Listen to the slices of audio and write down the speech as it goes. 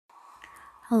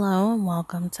Hello and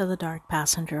welcome to the Dark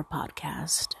Passenger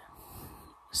podcast.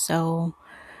 So,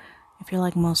 if you're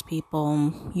like most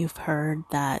people, you've heard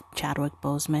that Chadwick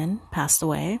Bozeman passed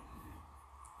away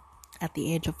at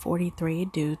the age of 43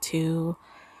 due to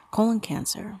colon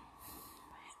cancer.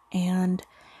 And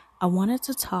I wanted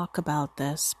to talk about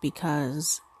this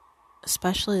because,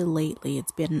 especially lately,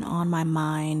 it's been on my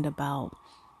mind about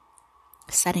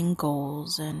setting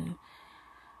goals and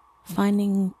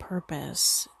finding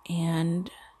purpose. And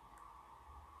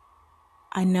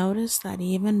I noticed that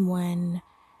even when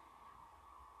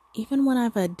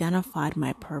I've identified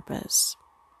my purpose,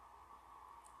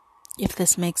 if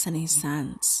this makes any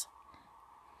sense,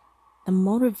 the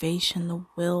motivation, the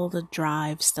will, the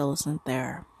drive still isn't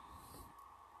there.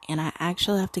 And I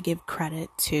actually have to give credit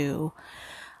to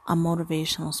a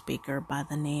motivational speaker by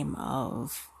the name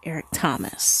of Eric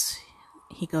Thomas.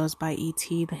 He goes by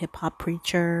E.T., the hip hop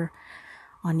preacher,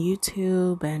 on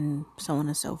YouTube and so on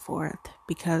and so forth,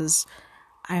 because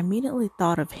I immediately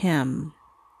thought of him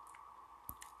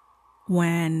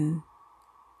when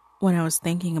I was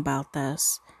thinking about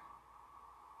this,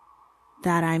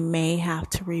 that I may have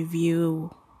to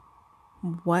review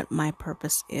what my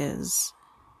purpose is.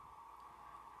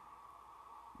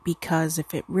 Because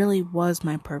if it really was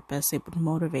my purpose, it would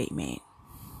motivate me.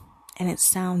 And it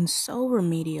sounds so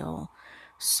remedial,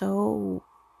 so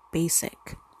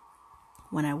basic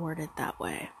when I word it that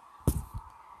way.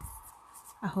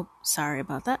 Sorry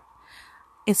about that.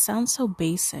 It sounds so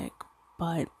basic,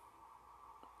 but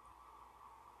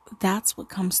that's what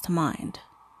comes to mind.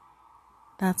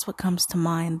 That's what comes to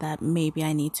mind, that maybe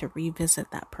I need to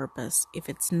revisit that purpose if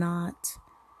it's not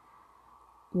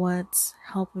what's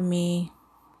helping me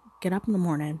get up in the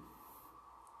morning.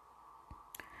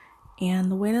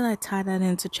 And the way that I tie that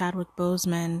into Chadwick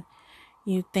Bozeman,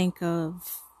 you think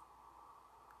of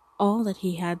all that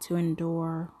he had to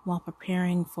endure while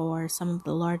preparing for some of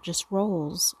the largest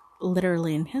roles,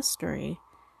 literally in history.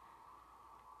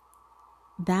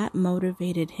 That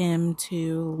motivated him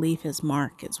to leave his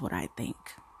mark, is what I think.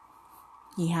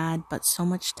 He had but so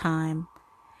much time,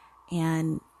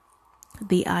 and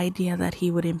the idea that he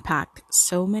would impact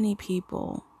so many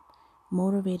people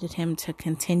motivated him to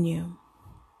continue.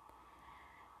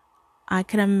 I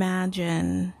could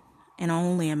imagine, and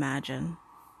only imagine,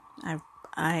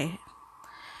 I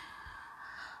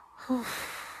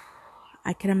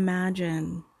can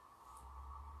imagine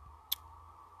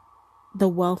the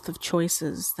wealth of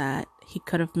choices that he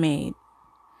could have made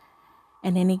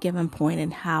at any given point,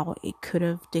 and how it could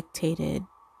have dictated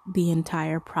the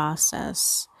entire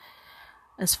process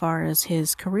as far as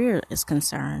his career is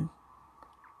concerned.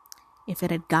 If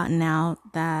it had gotten out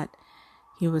that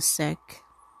he was sick,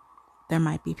 there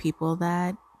might be people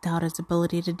that doubt his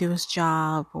ability to do his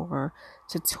job, or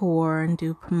to tour and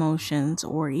do promotions,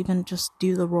 or even just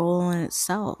do the role in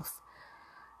itself.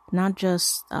 Not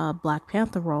just a Black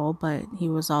Panther role, but he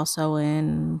was also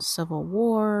in Civil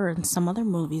War and some other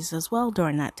movies as well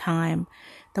during that time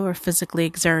that were physically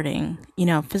exerting,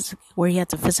 where he had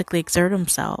to physically exert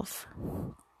himself.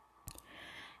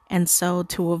 And so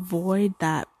to avoid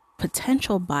that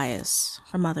potential bias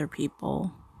from other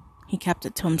people, he kept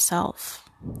it to himself.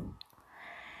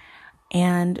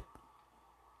 And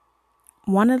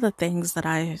one of the things that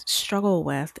I struggle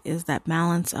with is that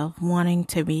balance of wanting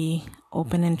to be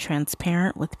open and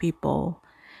transparent with people,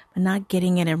 but not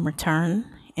getting it in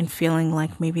return, and feeling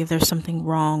like maybe there's something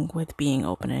wrong with being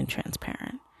open and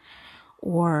transparent,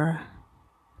 or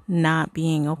not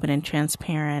being open and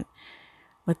transparent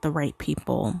with the right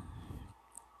people,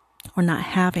 or not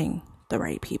having the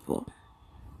right people.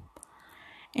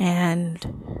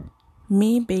 And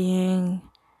me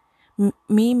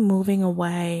moving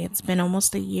away, it's been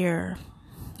almost a year.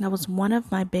 That was one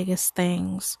of my biggest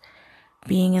things,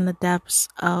 being in the depths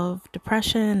of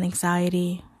depression,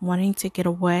 anxiety, wanting to get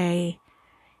away,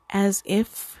 as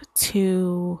if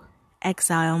to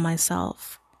exile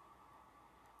myself.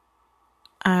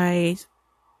 I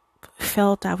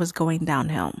felt I was going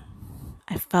downhill.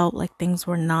 I felt like things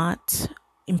were not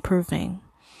improving.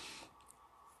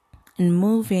 And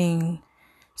moving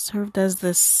served as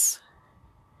this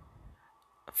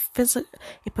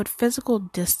it put physical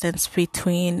distance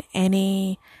between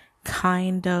any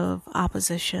kind of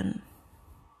opposition.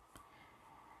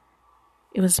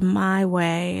 It was my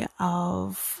way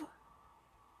of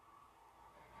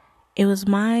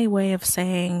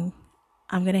saying,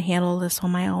 I'm going to handle this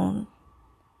on my own.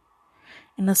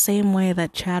 In the same way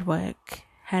that Chadwick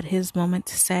had his moment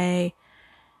to say,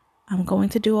 I'm going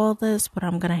to do all this, but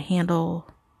I'm going to handle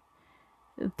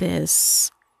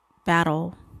this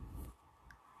battle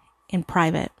in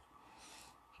private.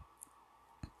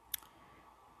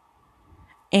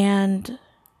 And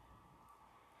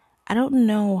I don't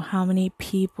know how many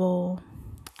people,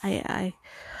 I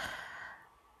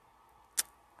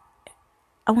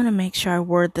want to make sure I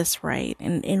word this right.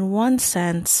 And in one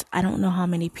sense, I don't know how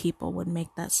many people would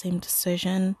make that same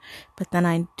decision, but then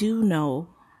I do know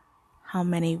how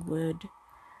many would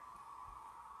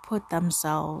put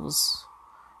themselves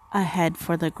ahead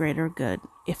for the greater good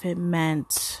if it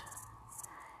meant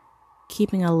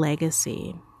keeping a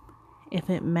legacy, if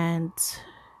it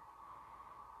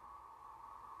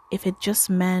just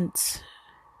meant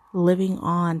living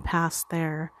on past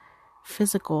their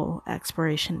physical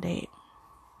expiration date.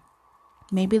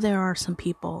 Maybe there are some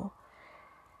people,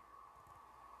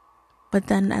 but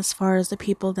then as far as the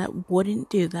people that wouldn't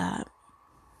do that,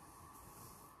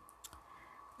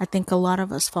 I think a lot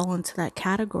of us fall into that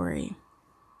category.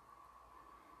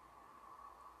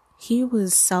 He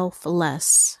was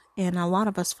selfless, and a lot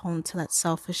of us fall into that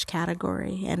selfish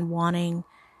category and wanting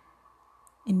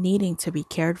and needing to be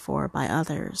cared for by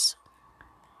others.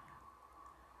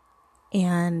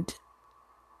 And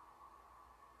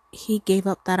he gave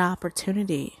up that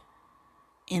opportunity,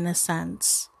 in a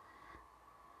sense.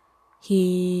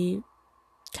 He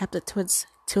kept it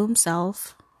to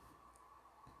himself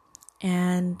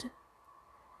and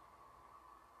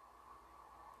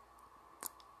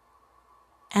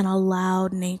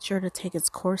allowed nature to take its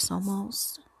course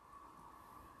almost.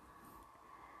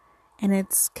 And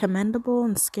it's commendable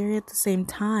and scary at the same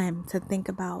time to think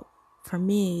about, for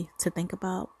me to think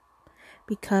about,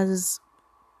 because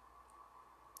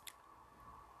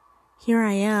here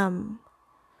I am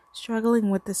struggling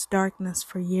with this darkness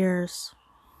for years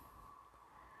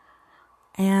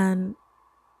and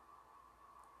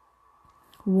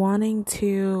wanting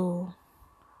to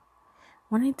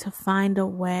find a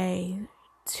way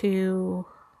to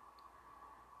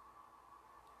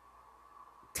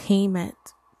tame it,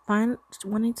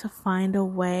 wanting to find a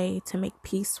way to make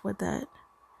peace with it,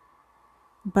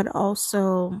 but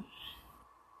also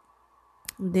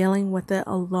dealing with it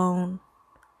alone.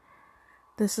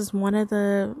 This is when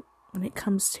it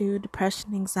comes to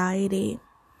depression, anxiety,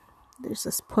 there's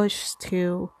this push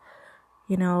to,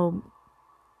 there's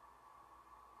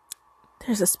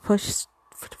this push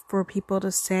for people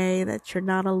to say that you're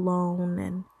not alone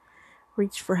and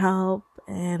reach for help.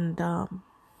 And I'm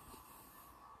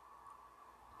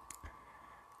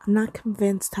not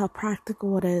convinced how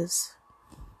practical it is.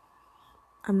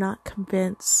 I'm not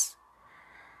convinced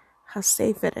how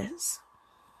safe it is.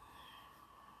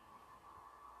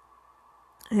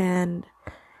 And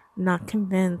not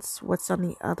convinced what's on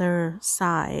the other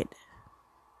side.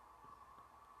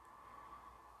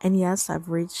 And yes, I've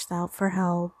reached out for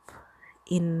help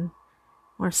in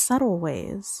more subtle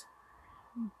ways,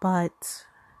 but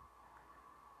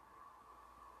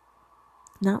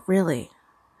not really.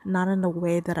 Not in the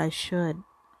way that I should.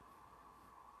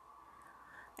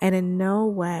 And in no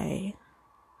way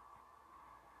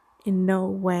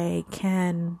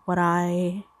can what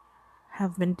I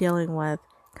have been dealing with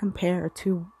compare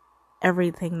to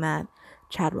everything that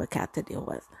Chadwick had to deal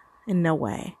with. In no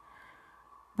way.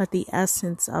 But the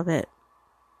essence of it,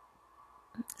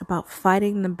 about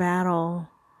fighting the battle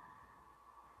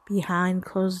behind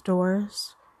closed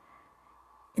doors.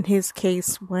 In his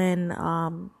case, when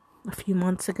a few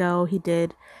months ago he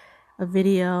did a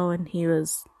video and he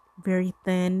was very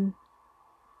thin,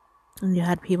 and you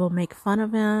had people make fun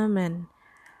of him, and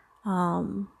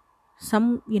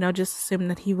some just assumed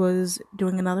that he was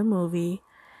doing another movie,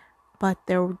 but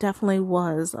there definitely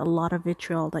was a lot of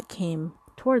vitriol that came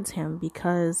towards him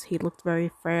because he looked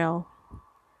very frail.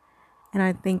 And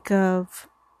I think of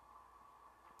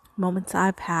moments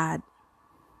I've had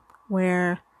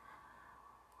where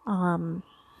I've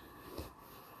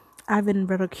been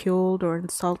ridiculed or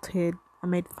insulted or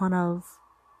made fun of,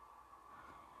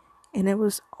 and it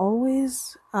was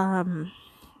always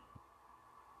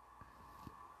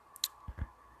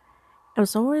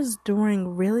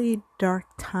during really dark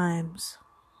times.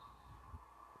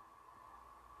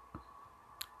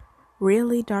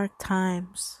 Really dark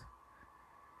times.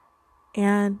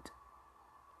 And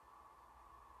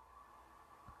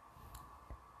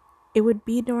it would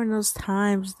be during those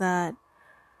times that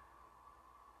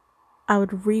I would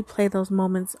replay those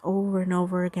moments over and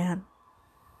over again.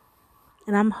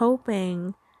 And I'm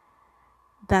hoping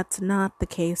that's not the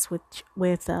case with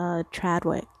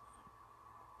Chadwick.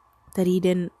 That he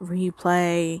didn't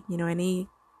replay,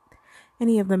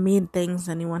 any of the mean things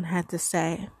anyone had to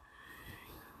say.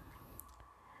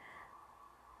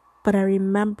 But I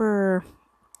remember,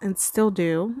 and still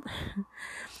do,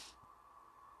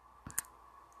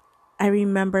 I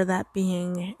remember that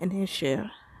being an issue.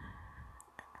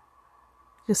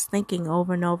 just thinking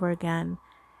over and over again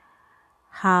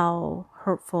how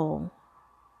hurtful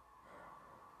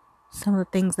some of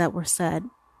the things that were said,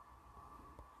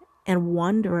 and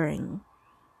wondering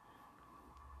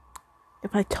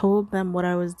if I told them what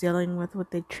I was dealing with,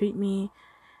 would they treat me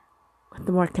with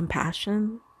more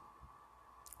compassion?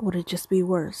 Would it just be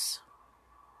worse?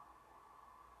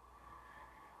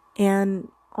 And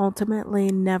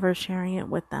ultimately never sharing it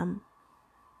with them.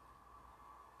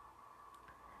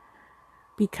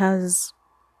 Because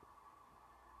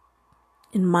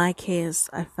in my case,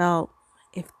 I felt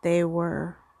if they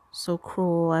were so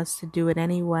cruel as to do it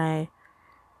anyway,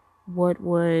 what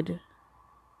would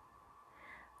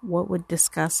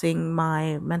discussing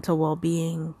my mental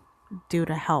well-being do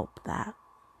to help that?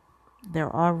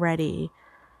 They're already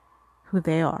who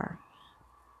they are.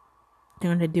 They're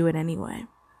going to do it anyway.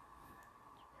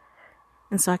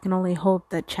 And so I can only hope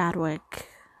that Chadwick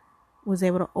was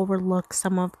able to overlook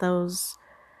some of those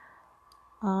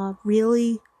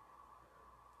really,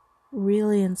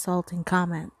 really insulting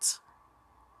comments.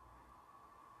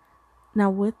 Now,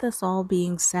 with this all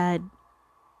being said,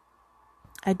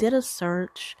 I did a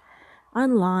search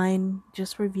online,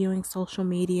 just reviewing social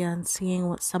media and seeing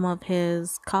what some of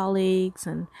his colleagues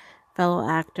and fellow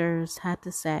actors had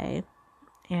to say.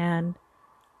 And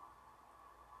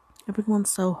everyone's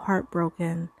so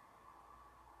heartbroken.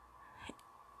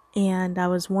 And I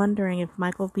was wondering if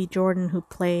Michael B. Jordan, who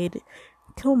played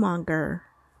Killmonger,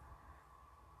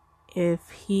 if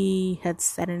he had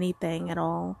said anything at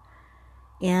all.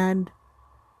 And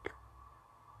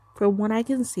from what I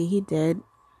can see, he did.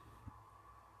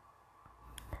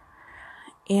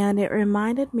 And it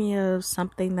reminded me of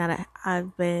something that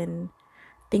I've been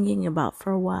thinking about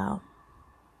for a while.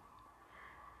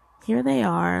 Here they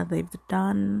are, they've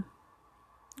done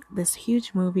this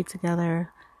huge movie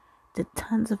together, did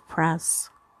tons of press.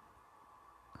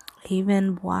 I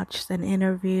even watched an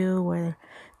interview where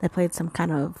they played some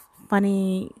kind of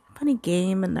funny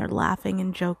game and they're laughing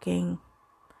and joking.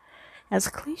 As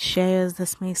cliche as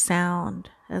this may sound,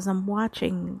 as I'm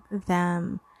watching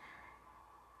them,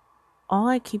 all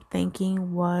I keep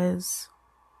thinking was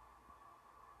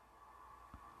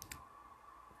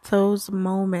those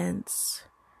moments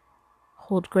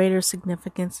hold greater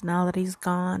significance now that he's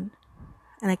gone.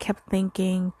 And I kept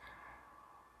thinking,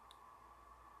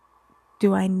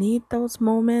 do I need those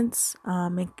moments?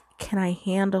 And can I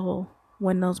handle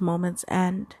when those moments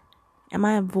end? Am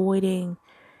I avoiding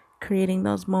creating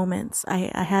those moments?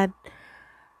 I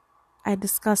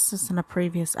discussed this in a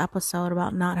previous episode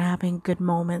about not having good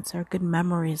moments or good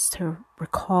memories to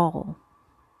recall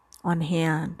on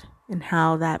hand, and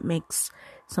how that makes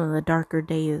some of the darker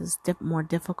days more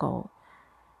difficult.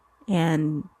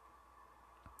 And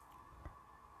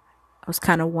I was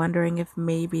kind of wondering if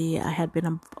maybe I had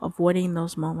been avoiding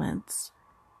those moments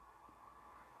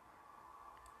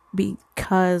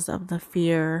because of the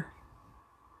fear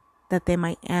that they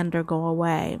might end or go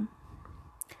away.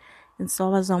 And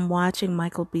so as I'm watching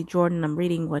Michael B. Jordan, I'm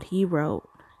reading what he wrote.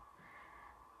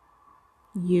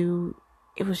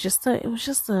 It was just a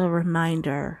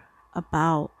reminder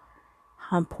about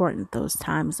how important those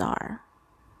times are.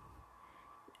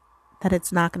 That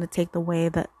it's not going to take away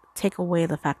the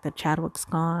fact that Chadwick's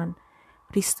gone,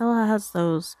 but he still has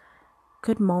those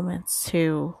good moments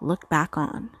to look back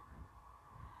on.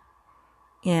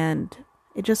 And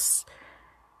it just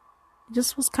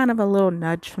was kind of a little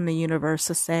nudge from the universe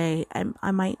to say,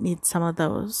 I might need some of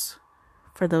those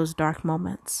for those dark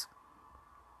moments.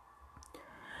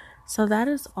 So that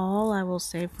is all I will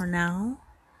say for now.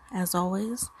 As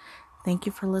always, thank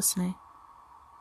you for listening.